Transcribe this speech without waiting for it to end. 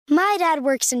My dad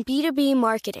works in B2B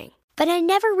marketing, but I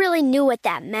never really knew what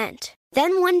that meant.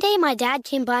 Then one day my dad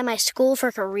came by my school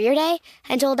for career day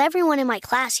and told everyone in my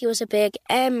class he was a big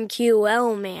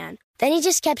MQL man. Then he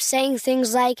just kept saying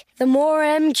things like, the more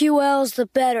MQLs, the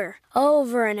better,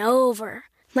 over and over.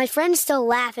 My friends still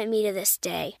laugh at me to this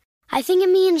day. I think it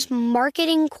means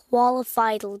marketing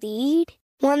qualified lead.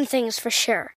 One thing's for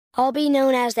sure, I'll be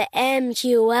known as the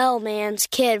MQL man's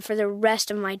kid for the rest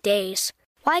of my days.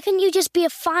 Why couldn't you just be a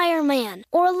fireman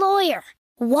or a lawyer?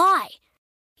 Why?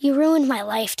 You ruined my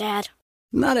life, Dad.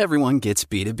 Not everyone gets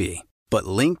B2B, but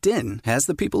LinkedIn has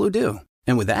the people who do.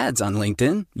 And with ads on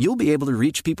LinkedIn, you'll be able to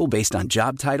reach people based on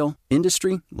job title,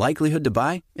 industry, likelihood to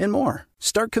buy, and more.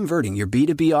 Start converting your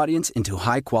B2B audience into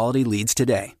high-quality leads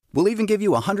today. We'll even give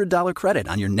you a $100 credit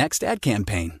on your next ad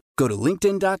campaign. Go to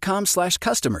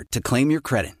linkedin.com/customer to claim your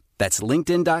credit. That's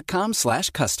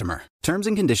linkedin.com/customer. Terms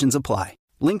and conditions apply.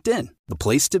 LinkedIn, the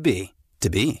place to be, to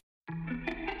be.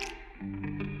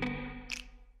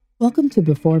 Welcome to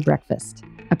Before Breakfast,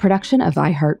 a production of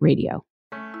iHeartRadio.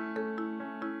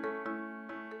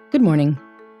 Good morning.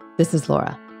 This is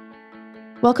Laura.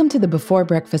 Welcome to the Before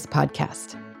Breakfast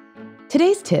podcast.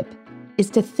 Today's tip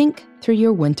is to think through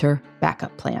your winter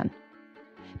backup plan.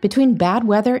 Between bad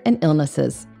weather and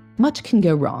illnesses, much can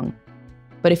go wrong.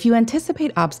 But if you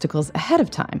anticipate obstacles ahead of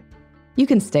time, you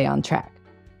can stay on track.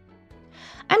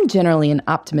 I'm generally an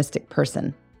optimistic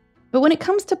person, but when it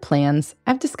comes to plans,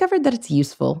 I've discovered that it's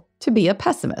useful to be a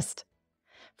pessimist.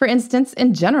 For instance,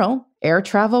 in general, air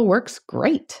travel works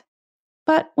great.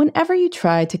 But whenever you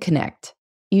try to connect,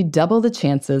 you double the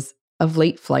chances of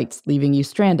late flights leaving you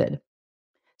stranded.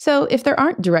 So if there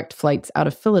aren't direct flights out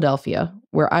of Philadelphia,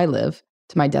 where I live,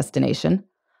 to my destination,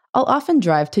 I'll often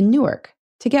drive to Newark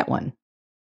to get one.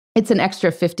 It's an extra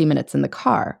 50 minutes in the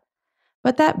car,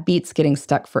 but that beats getting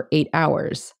stuck for 8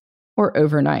 hours or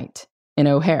overnight in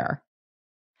O'Hare.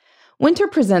 Winter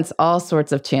presents all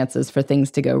sorts of chances for things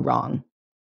to go wrong.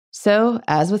 So,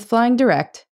 as with flying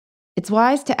direct, it's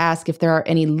wise to ask if there are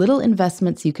any little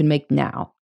investments you can make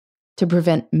now to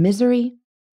prevent misery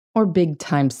or big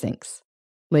time sinks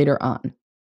later on.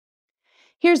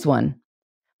 Here's one.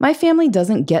 My family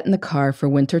doesn't get in the car for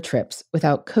winter trips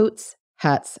without coats,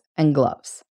 hats, and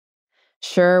gloves.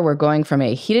 Sure, we're going from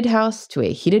a heated house to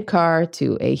a heated car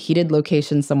to a heated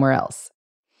location somewhere else.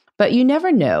 But you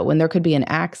never know when there could be an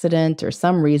accident or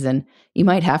some reason you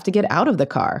might have to get out of the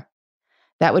car.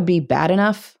 That would be bad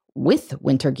enough with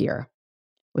winter gear.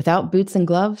 Without boots and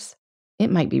gloves, it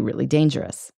might be really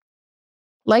dangerous.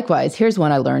 Likewise, here's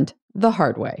one I learned the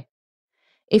hard way.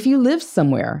 If you live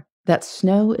somewhere that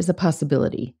snow is a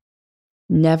possibility,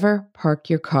 never park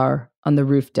your car on the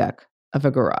roof deck of a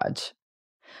garage.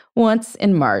 Once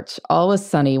in March, all was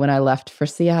sunny when I left for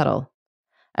Seattle.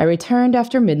 I returned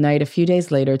after midnight a few days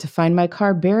later to find my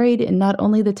car buried in not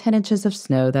only the 10 inches of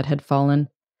snow that had fallen,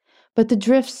 but the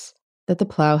drifts that the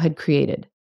plow had created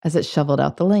as it shoveled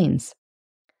out the lanes.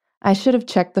 I should have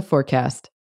checked the forecast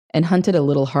and hunted a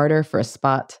little harder for a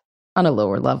spot on a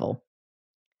lower level.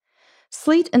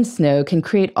 Sleet and snow can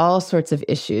create all sorts of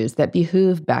issues that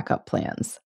behoove backup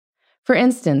plans. For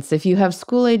instance, if you have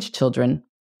school-age children,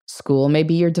 school may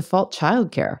be your default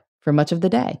childcare for much of the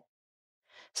day.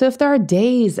 So if there are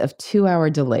days of 2-hour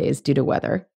delays due to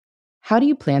weather, how do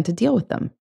you plan to deal with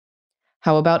them?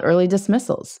 How about early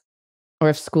dismissals? Or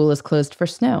if school is closed for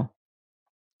snow?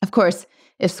 Of course,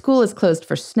 if school is closed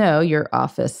for snow, your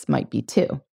office might be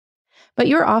too. But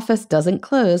your office doesn't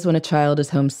close when a child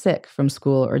is homesick from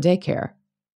school or daycare.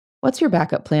 What's your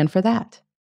backup plan for that?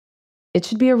 It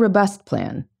should be a robust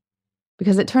plan,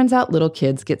 because it turns out little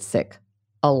kids get sick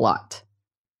a lot.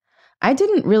 I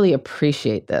didn't really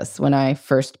appreciate this when I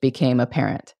first became a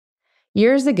parent.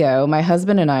 Years ago, my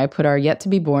husband and I put our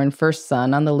yet-to-be-born first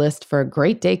son on the list for a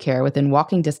great daycare within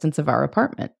walking distance of our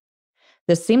apartment.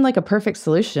 This seemed like a perfect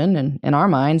solution, and in our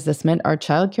minds, this meant our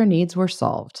childcare needs were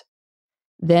solved.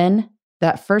 Then,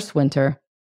 that first winter,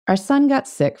 our son got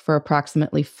sick for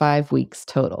approximately 5 weeks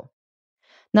total.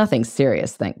 Nothing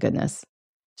serious, thank goodness.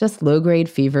 Just low-grade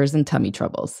fevers and tummy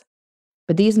troubles.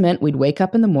 But these meant we'd wake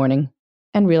up in the morning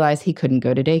and realize he couldn't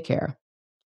go to daycare.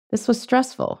 This was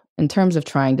stressful in terms of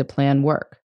trying to plan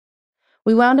work.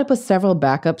 We wound up with several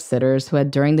backup sitters who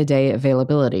had during-the-day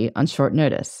availability on short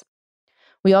notice.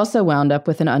 We also wound up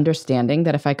with an understanding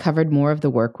that if I covered more of the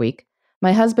work week,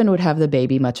 my husband would have the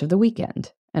baby much of the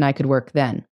weekend, and I could work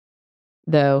then.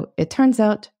 Though, it turns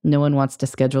out no one wants to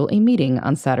schedule a meeting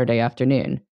on Saturday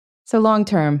afternoon. So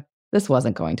long-term, this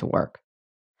wasn't going to work.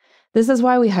 This is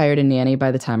why we hired a nanny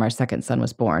by the time our second son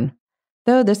was born,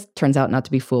 though this turns out not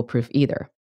to be foolproof either.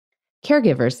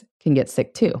 Caregivers can get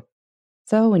sick too,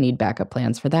 so we need backup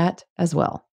plans for that as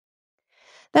well.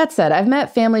 That said, I've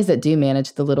met families that do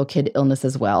manage the little kid illness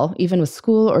as well, even with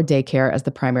school or daycare as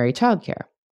the primary childcare.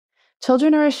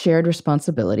 Children are a shared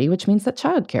responsibility, which means that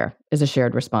childcare is a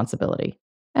shared responsibility.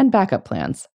 And backup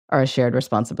plans are a shared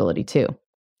responsibility too.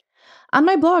 On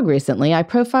my blog recently, I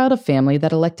profiled a family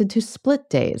that elected to split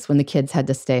days when the kids had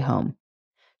to stay home.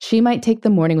 She might take the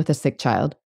morning with a sick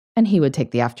child, and he would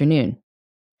take the afternoon.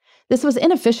 This was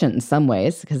inefficient in some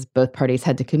ways because both parties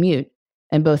had to commute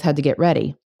and both had to get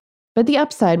ready. But the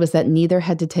upside was that neither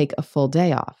had to take a full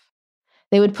day off.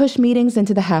 They would push meetings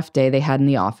into the half day they had in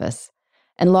the office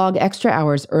and log extra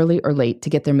hours early or late to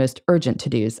get their most urgent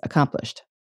to-dos accomplished.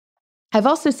 I've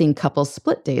also seen couples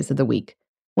split days of the week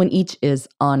when each is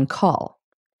on call.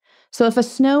 So if a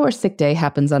snow or sick day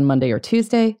happens on Monday or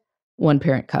Tuesday, one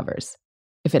parent covers.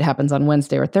 If it happens on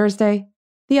Wednesday or Thursday,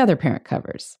 the other parent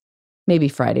covers. Maybe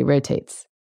Friday rotates.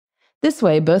 This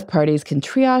way, both parties can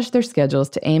triage their schedules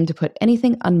to aim to put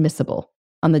anything unmissable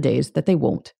on the days that they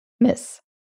won't miss.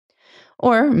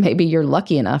 Or maybe you're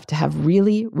lucky enough to have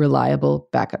really reliable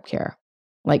backup care,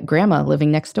 like grandma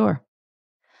living next door.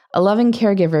 A loving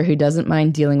caregiver who doesn't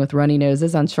mind dealing with runny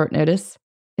noses on short notice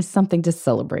is something to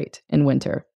celebrate in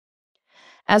winter.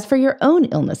 As for your own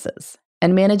illnesses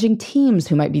and managing teams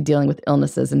who might be dealing with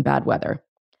illnesses and bad weather,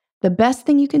 the best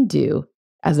thing you can do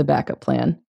as a backup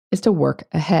plan is to work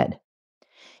ahead.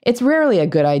 It's rarely a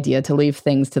good idea to leave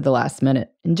things to the last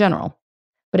minute in general,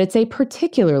 but it's a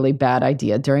particularly bad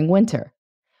idea during winter,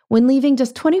 when leaving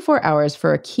just 24 hours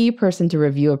for a key person to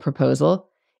review a proposal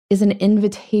is an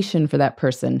invitation for that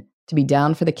person to be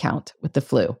down for the count with the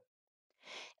flu.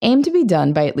 Aim to be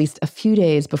done by at least a few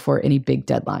days before any big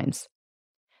deadlines.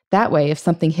 That way, if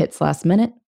something hits last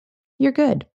minute, you're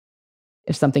good.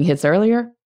 If something hits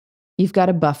earlier, you've got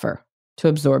a buffer to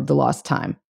absorb the lost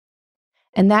time.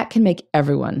 And that can make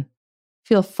everyone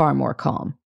feel far more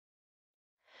calm.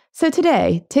 So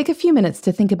today, take a few minutes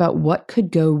to think about what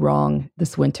could go wrong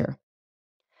this winter.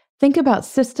 Think about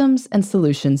systems and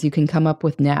solutions you can come up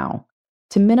with now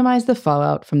to minimize the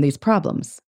fallout from these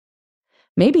problems.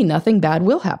 Maybe nothing bad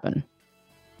will happen,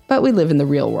 but we live in the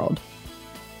real world.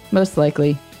 Most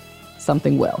likely,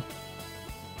 something will.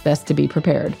 Best to be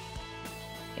prepared.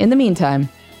 In the meantime,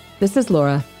 this is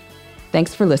Laura.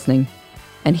 Thanks for listening,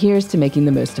 and here's to making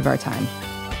the most of our time.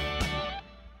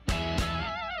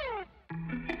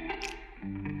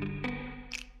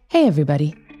 Hey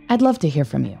everybody, I'd love to hear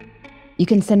from you. You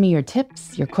can send me your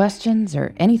tips, your questions,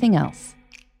 or anything else.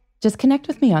 Just connect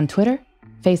with me on Twitter,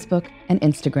 Facebook, and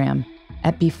Instagram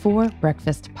at Before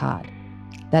Breakfast Pod.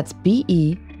 That's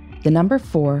BE, the number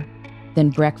 4, then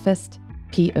breakfast,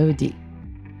 POD.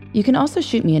 You can also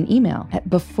shoot me an email at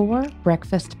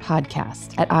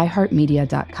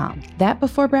beforebreakfastpodcast@iheartmedia.com. That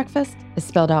Before Breakfast is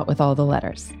spelled out with all the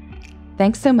letters.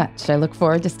 Thanks so much. I look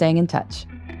forward to staying in touch.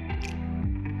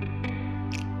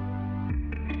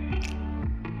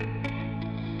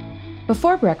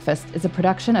 Before Breakfast is a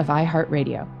production of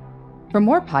iHeartRadio. For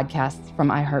more podcasts from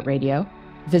iHeartRadio,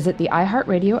 visit the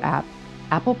iHeartRadio app,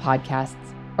 Apple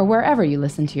Podcasts, or wherever you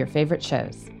listen to your favorite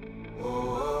shows.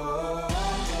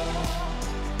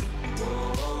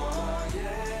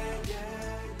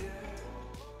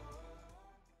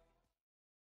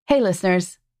 Hey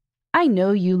listeners, I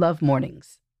know you love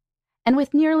mornings. And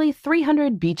with nearly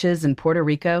 300 beaches in Puerto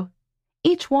Rico,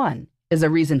 each one is a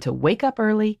reason to wake up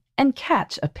early and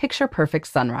catch a picture-perfect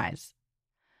sunrise.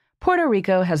 Puerto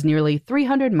Rico has nearly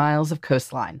 300 miles of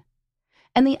coastline,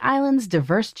 and the island's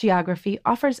diverse geography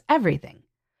offers everything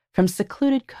from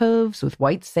secluded coves with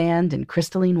white sand and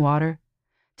crystalline water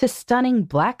to stunning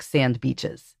black sand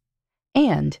beaches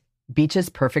and beaches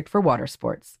perfect for water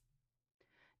sports.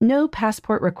 No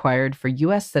passport required for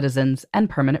U.S. citizens and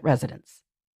permanent residents.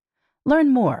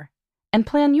 Learn more and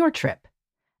plan your trip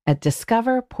at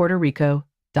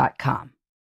discoverpuertorico.com.